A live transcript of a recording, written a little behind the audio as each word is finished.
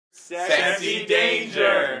Sexy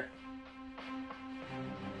danger.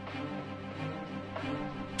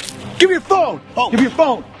 Give me your phone! Oh. Give me your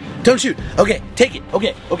phone! Don't shoot. Okay, take it.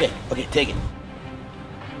 Okay, take it.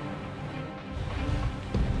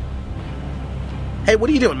 Hey, what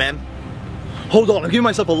are you doing, man? Hold on, I'm giving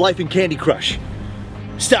myself a life in Candy Crush.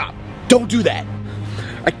 Stop. Don't do that.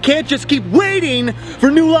 I can't just keep waiting for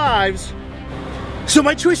new lives. So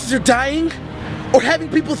my choices are dying? Or having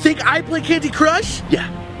people think I play Candy Crush?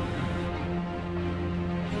 Yeah.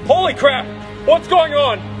 Holy crap! What's going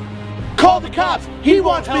on? Call the cops! He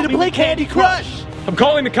wants me to play Candy Crush! I'm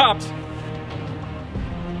calling the cops.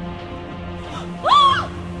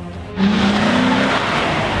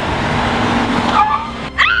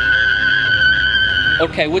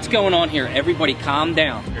 Okay, what's going on here? Everybody calm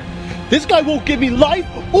down. This guy won't give me life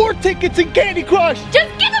or tickets in Candy Crush!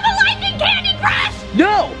 Just give him a life in Candy Crush!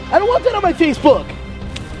 No! I don't want that on my Facebook!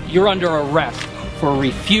 You're under arrest for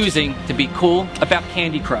refusing to be cool about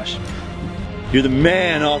Candy Crush. You're the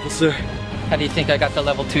man, officer. How do you think I got to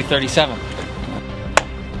level 237?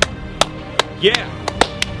 Yeah.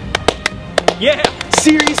 Yeah.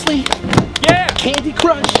 Seriously? Yeah. Candy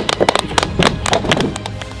Crush?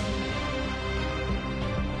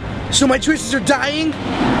 So my choices are dying?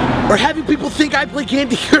 Or having people think I play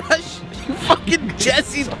Candy Crush? You fucking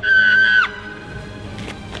Jesse's.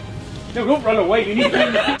 No, don't run away. You need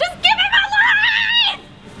to